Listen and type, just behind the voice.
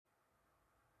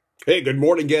Hey, good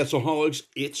morning, gasaholics.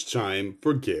 It's time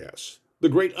for Gas, the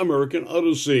great American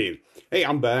auto scene. Hey,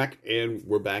 I'm back, and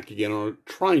we're back again on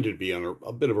trying to be on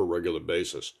a bit of a regular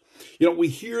basis. We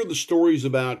hear the stories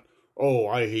about, oh,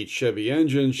 I hate Chevy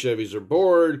engines. Chevys are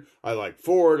bored. I like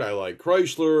Ford. I like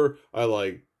Chrysler. I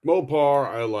like Mopar.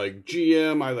 I like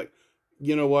GM.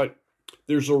 You know what?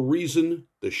 There's a reason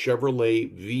the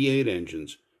Chevrolet V8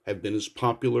 engines have been as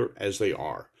popular as they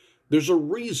are. There's a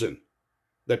reason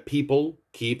that people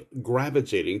keep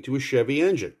gravitating to a Chevy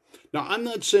engine. Now, I'm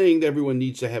not saying that everyone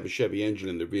needs to have a Chevy engine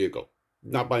in their vehicle,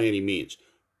 not by any means.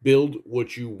 Build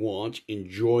what you want,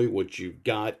 enjoy what you've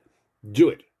got, do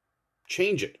it,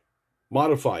 change it,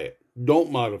 modify it,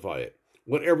 don't modify it.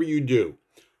 Whatever you do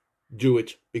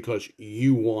it because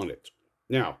you want it.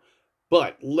 Now,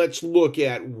 but let's look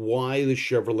at why the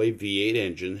Chevrolet V8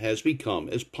 engine has become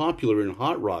as popular in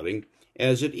hot rodding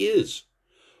as it is.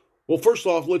 Well, first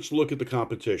off, let's look at the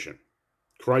competition.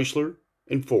 Chrysler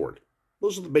and Ford.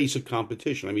 Those are the basic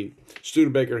competition. I mean,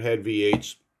 Studebaker had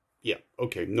V8s. Yeah,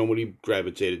 okay, nobody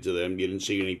gravitated to them. You didn't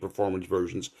see any performance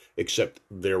versions except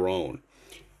their own.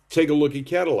 Take a look at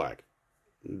Cadillac.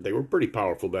 They were pretty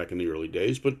powerful back in the early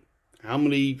days, but how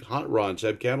many hot rods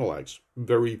have Cadillacs?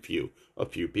 Very few. A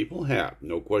few people have,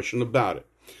 no question about it.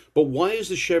 But why is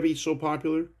the Chevy so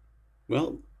popular?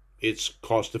 Well, it's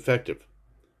cost effective.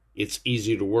 It's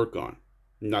easy to work on.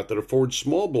 Not that a Ford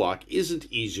small block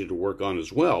isn't easy to work on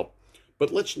as well,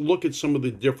 but let's look at some of the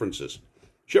differences.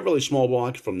 Chevrolet small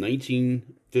block from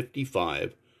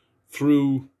 1955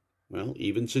 through, well,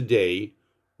 even today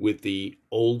with the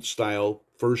old style,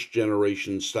 first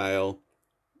generation style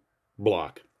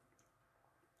block.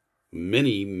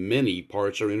 Many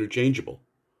parts are interchangeable.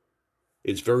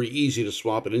 It's very easy to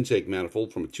swap an intake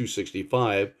manifold from a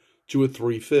 265 to a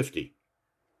 350.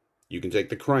 You can take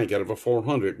the crank out of a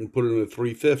 400 and put it in a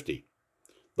 350.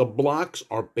 The blocks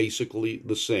are basically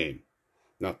the same.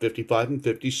 Now, 55 and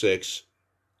 56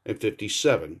 and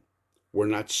 57 were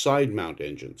not side mount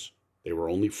engines. They were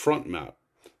only front mount.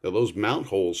 Now, those mount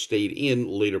holes stayed in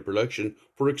later production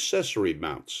for accessory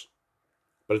mounts.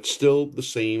 But it's still the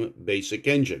same basic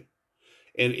engine.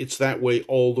 And it's that way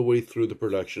all the way through the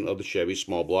production of the Chevy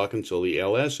small block until the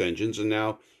LS engines. And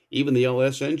now even the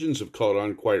LS engines have caught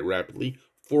on quite rapidly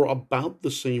for about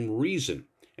the same reason,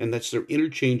 and that's their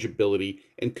interchangeability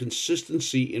and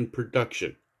consistency in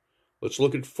production. Let's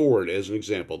look at Ford as an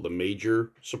example, the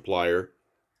major supplier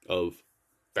of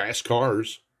fast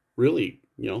cars, really,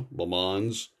 Le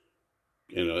Mans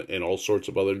and all sorts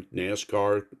of other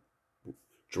NASCAR,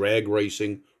 drag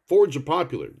racing. Fords are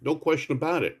popular, no question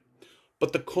about it.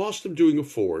 But the cost of doing a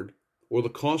Ford or the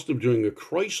cost of doing a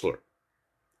Chrysler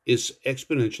is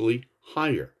exponentially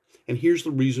higher. And here's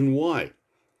the reason why.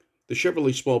 The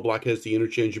Chevrolet small block has the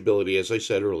interchangeability, as I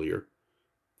said earlier,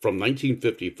 from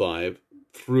 1955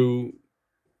 through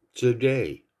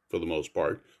today, for the most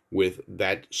part, with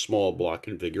that small block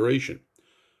configuration.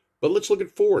 But let's look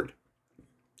at Ford.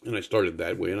 And I started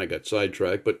that way and I got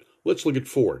sidetracked, but let's look at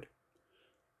Ford.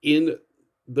 In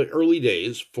the early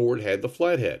days, Ford had the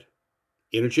flathead.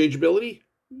 Interchangeability?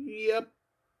 Yep,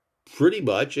 pretty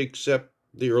much, except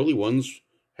the early ones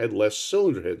had less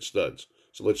cylinder head studs.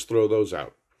 So let's throw those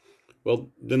out.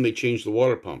 Well, then they changed the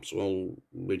water pumps. Well,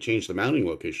 they changed the mounting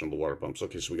location of the water pumps.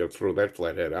 Okay, so we got to throw that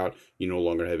flathead out. You no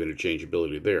longer have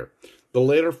interchangeability there. The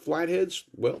later flatheads,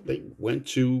 well, they went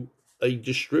to a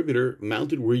distributor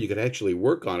mounted where you could actually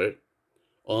work on it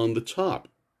on the top.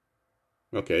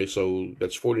 Okay, so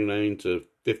that's 49 to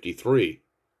 53.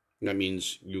 That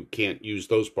means you can't use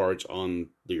those parts on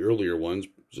the earlier ones,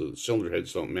 so the cylinder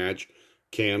heads don't match.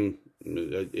 Yeah,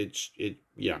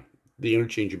 the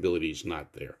interchangeability is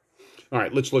not there. All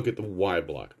right, let's look at the Y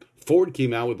block. Ford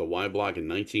came out with the Y block in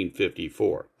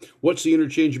 1954. What's the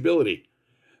interchangeability?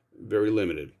 Very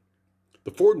limited.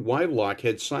 The Ford Y block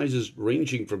had sizes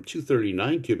ranging from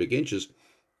 239 cubic inches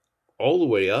all the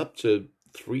way up to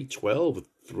 312,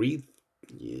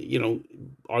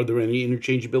 are there any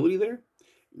interchangeability there?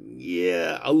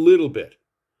 Yeah, a little bit.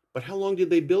 But how long did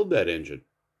they build that engine?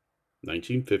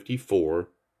 1954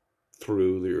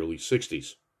 through the early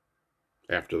 60s.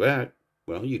 After that,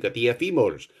 well, you got the FE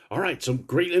motors. All right, some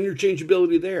great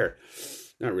interchangeability there.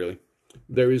 Not really.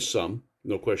 There is some,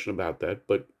 no question about that.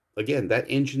 But again, that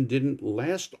engine didn't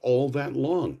last all that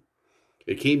long.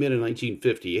 It came in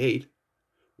 1958,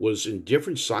 was in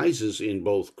different sizes in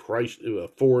both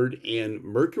Ford and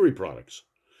Mercury products.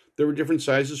 There were different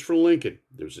sizes for Lincoln.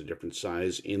 There was a different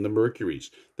size in the Mercuries.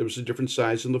 There was a different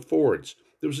size in the Fords.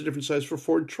 There was a different size for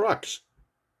Ford trucks.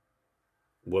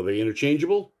 Were they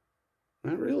interchangeable?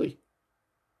 Not really.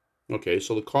 Okay,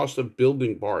 so the cost of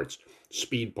building parts,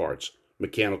 speed parts,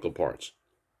 mechanical parts,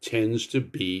 tends to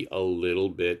be a little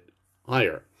bit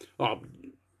higher.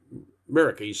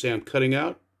 America, you say I'm cutting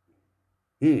out?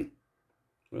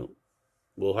 Well,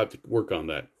 we'll have to work on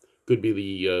that. Could be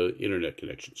the internet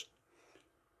connections.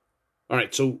 All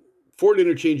right, so Ford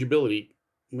interchangeability,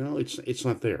 well, it's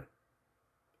not there.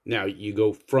 Now, you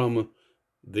go from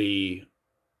the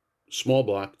small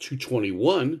block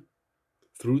 221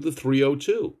 through the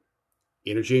 302.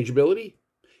 Interchangeability?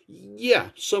 Yeah,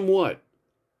 somewhat.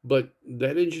 But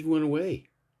that engine went away.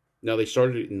 Now, they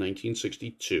started it in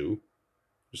 1962,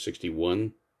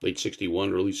 61, late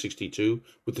 61, early 62,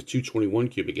 with the 221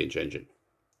 cubic inch engine.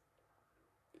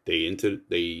 They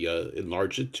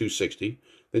enlarged it 260,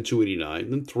 then 289,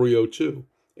 then 302,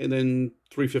 and then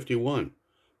 351.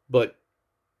 But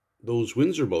those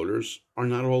Windsor motors are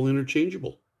not all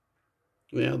interchangeable.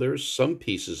 Yeah, there's some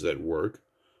pieces that work,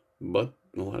 but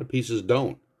a lot of pieces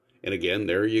don't. And again,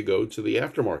 there you go to the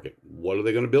aftermarket. What are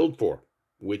they going to build for?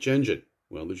 Which engine?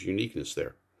 Well, there's uniqueness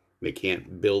there. They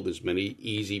can't build as many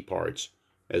easy parts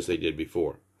as they did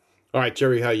before. All right,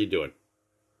 Terry, how you doing?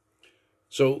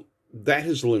 So that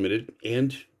has limited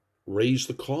and raised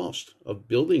the cost of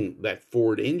building that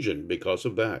Ford engine because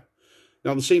of that.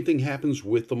 Now, the same thing happens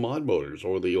with the mod motors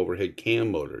or the overhead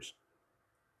cam motors.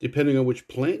 Depending on which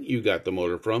plant you got the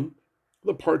motor from,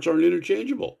 the parts aren't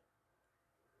interchangeable.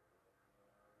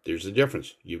 There's the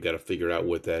difference. You've got to figure out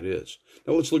what that is.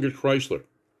 Now, let's look at Chrysler.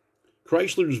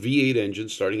 Chrysler's V8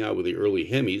 engines, starting out with the early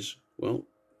Hemis, well,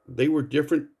 they were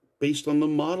different based on the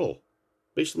model,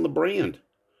 based on the brand.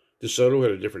 DeSoto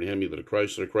had a different Hemi than a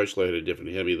Chrysler. Chrysler had a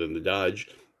different Hemi than the Dodge.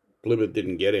 Plymouth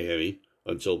didn't get a Hemi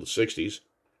until the 60s,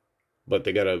 but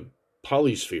they got a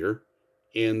Polysphere,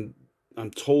 and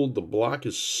I'm told the block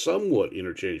is somewhat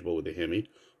interchangeable with the Hemi.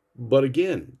 But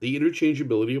again, the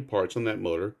interchangeability of parts on that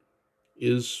motor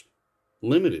is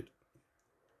limited.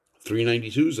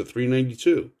 392 is a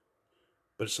 392,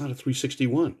 but it's not a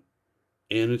 361,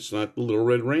 and it's not the Little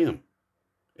Red Ram.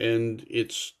 And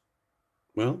it's,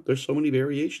 well, there's so many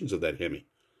variations of that Hemi.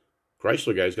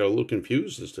 Chrysler guys got a little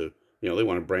confused as to, they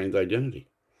want a brand identity.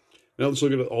 Now let's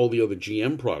look at all the other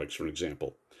GM products, for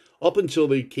example. Up until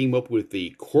they came up with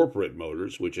the corporate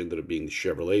motors, which ended up being the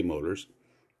Chevrolet motors,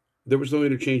 there was no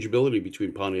interchangeability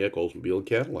between Pontiac, Oldsmobile, and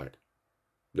Cadillac.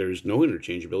 There's no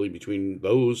interchangeability between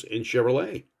those and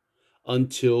Chevrolet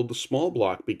until the small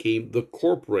block became the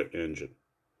corporate engine.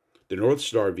 The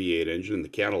Northstar V8 engine in the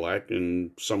Cadillac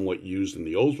and somewhat used in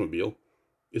the Oldsmobile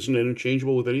isn't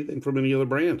interchangeable with anything from any other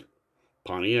brand.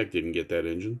 Pontiac didn't get that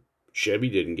engine. Chevy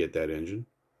didn't get that engine.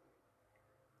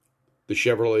 The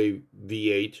Chevrolet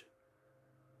V8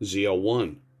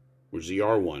 ZL1 or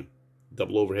ZR1,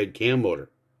 double overhead cam motor,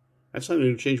 that's not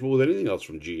interchangeable with anything else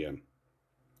from GM.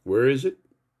 Where is it?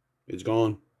 It's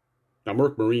gone. Now,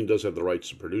 Merck Marine does have the rights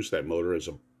to produce that motor as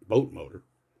a boat motor.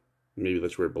 Maybe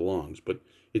that's where it belongs. But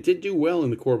it did do well in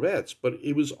the Corvettes, but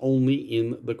it was only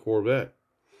in the Corvette.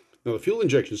 Now, the fuel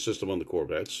injection system on the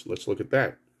Corvettes, let's look at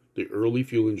that. The early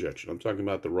fuel injection. I'm talking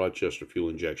about the Rochester fuel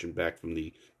injection back from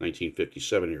the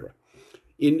 1957 era.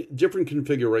 In different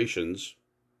configurations,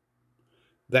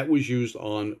 that was used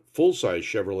on full-size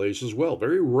Chevrolets as well.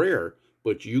 Very rare,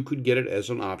 but you could get it as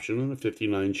an option on a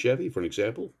 59 Chevy, for an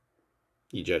example.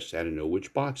 You just had to know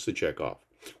which box to check off.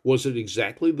 Was it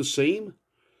exactly the same?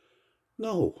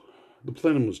 No. The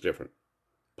plenum was different.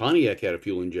 Pontiac had a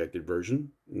fuel-injected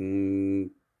version.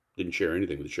 Didn't share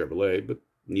anything with the Chevrolet, but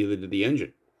neither did the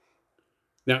engine.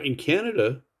 Now, in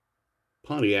Canada,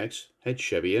 Pontiacs had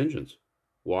Chevy engines.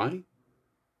 Why?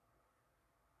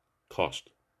 Cost.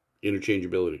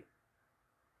 Interchangeability.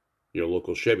 Your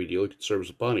local Chevy dealer could service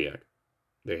a Pontiac.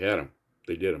 They had them.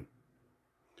 They did them.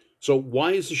 So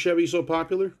why is the Chevy so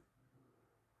popular?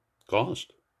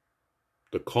 Cost.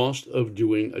 The cost of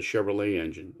doing a Chevrolet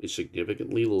engine is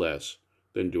significantly less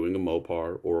than doing a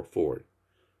Mopar or a Ford.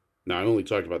 Now, I only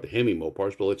talked about the Hemi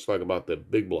Mopars, but let's talk about the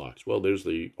big blocks. Well, there's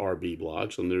the RB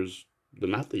blocks, and there's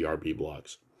not the RB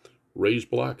blocks. Raised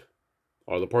block.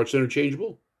 Are the parts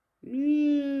interchangeable?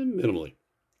 Minimally.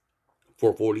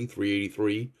 440,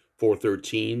 383,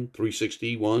 413,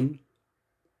 361.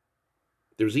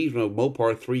 There's even a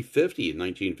Mopar 350 in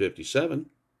 1957.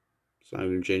 It's not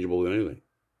interchangeable with anything.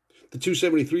 The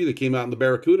 273 that came out in the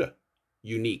Barracuda.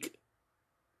 Unique.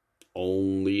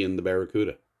 Only in the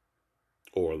Barracuda.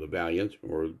 Or the Valiant,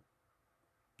 or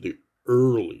the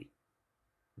early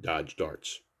Dodge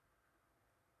Darts.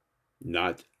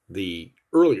 Not the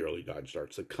early Dodge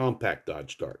Darts, the compact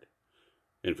Dodge Dart.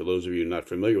 And for those of you not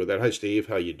familiar with that, hi Steve,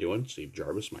 how you doing? Steve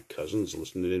Jarvis, my cousin, is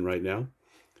listening in right now.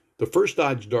 The first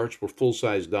Dodge Darts were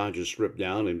full-size Dodges stripped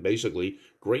down and basically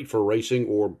great for racing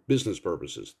or business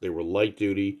purposes. They were light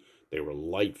duty. They were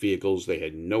light vehicles. They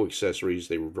had no accessories.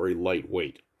 They were very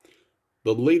lightweight.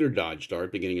 The later Dodge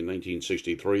Dart, beginning in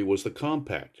 1963, was the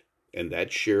compact, and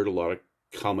that shared a lot of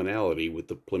commonality with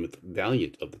the Plymouth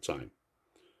Valiant of the time.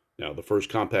 Now, the first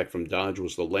compact from Dodge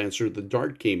was the Lancer. The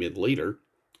Dart came in later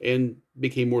and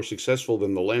became more successful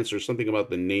than the Lancer. Something about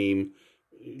the name,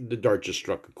 the Dart just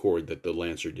struck a chord that the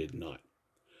Lancer did not.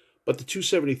 But the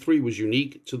 273 was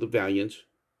unique to the Valiant,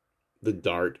 the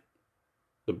Dart,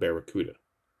 the Barracuda.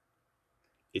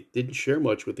 It didn't share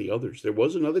much with the others. There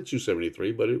was another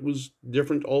 273, but it was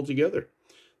different altogether.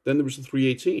 Then there was the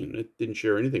 318. It didn't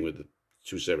share anything with the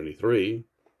 273.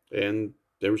 And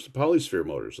there was the Polysphere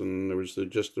motors, and there was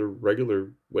just the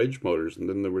regular wedge motors, and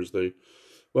then there was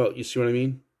well, you see what I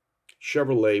mean?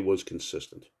 Chevrolet was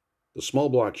consistent. The small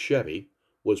block Chevy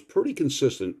was pretty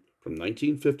consistent from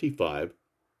 1955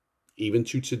 even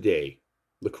to today,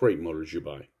 the crate motors you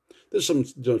buy. There's some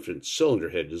different cylinder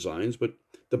head designs, but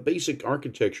the basic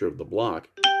architecture of the block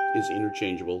is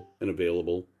interchangeable and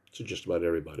available to just about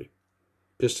everybody.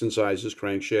 Piston sizes,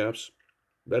 crankshafts,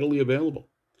 readily available.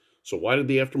 So why did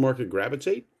the aftermarket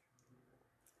gravitate?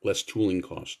 Less tooling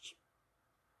costs.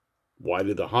 Why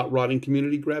did the hot rodding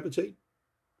community gravitate?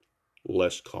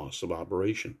 Less costs of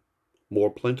operation. More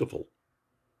plentiful.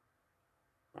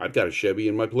 I've got a Chevy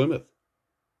in my Plymouth.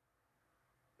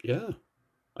 Yeah,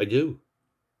 I do.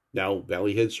 Now,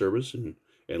 Valley Head Service and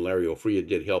Larry Ofria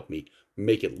did help me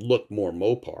make it look more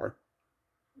Mopar.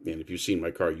 And if you've seen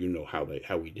my car, you know how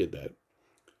we did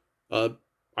that.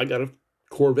 I got a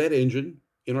Corvette engine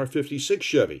in our 56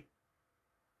 Chevy.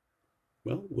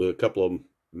 Well, with a couple of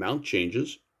mount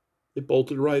changes, it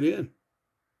bolted right in.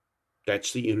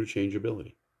 That's the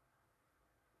interchangeability.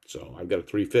 So I've got a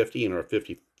 350 in our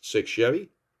 56 Chevy.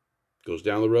 Goes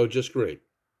down the road just great.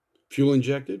 Fuel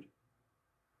injected?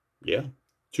 Yeah.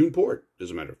 Tune port, as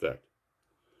a matter of fact.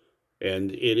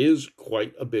 And it is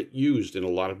quite a bit used in a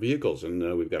lot of vehicles.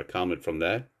 And we've got a comment from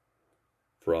that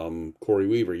from Corey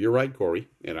Weaver. You're right, Corey.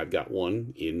 And I've got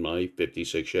one in my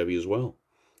 56 Chevy as well.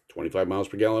 25 miles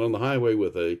per gallon on the highway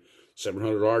with a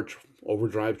 700R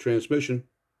overdrive transmission.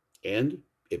 And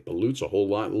it pollutes a whole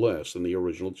lot less than the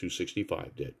original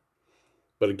 265 did.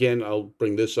 But again, I'll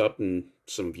bring this up, and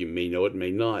some of you may know it, may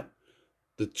not.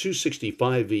 The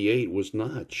 265 V8 was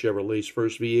not Chevrolet's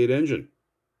first V8 engine.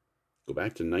 Go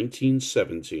back to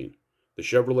 1917. The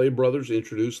Chevrolet brothers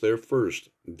introduced their first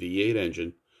V8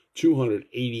 engine,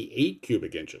 288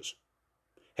 cubic inches.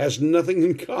 Has nothing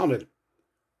in common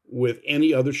with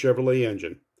any other Chevrolet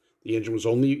engine. The engine was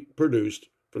only produced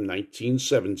from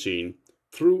 1917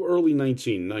 through early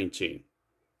 1919.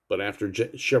 But after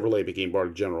Chevrolet became part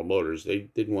of General Motors, they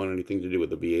didn't want anything to do with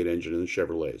the V8 engine in the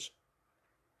Chevrolets.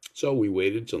 So we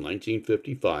waited till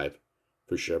 1955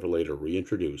 for Chevrolet to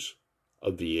reintroduce a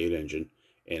V8 engine,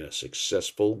 and a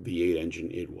successful V8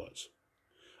 engine it was.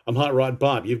 I'm Hot Rod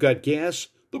Bob. You've got gas,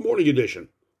 the morning edition.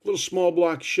 A little small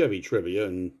block Chevy trivia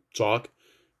and talk,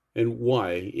 and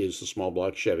why is the small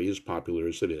block Chevy as popular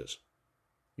as it is.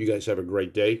 You guys have a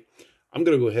great day. I'm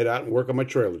going to go head out and work on my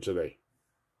trailer today.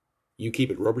 You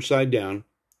keep it rubber side down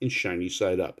and shiny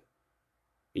side up.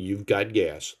 And you've got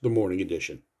gas, the morning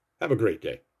edition. Have a great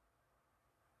day.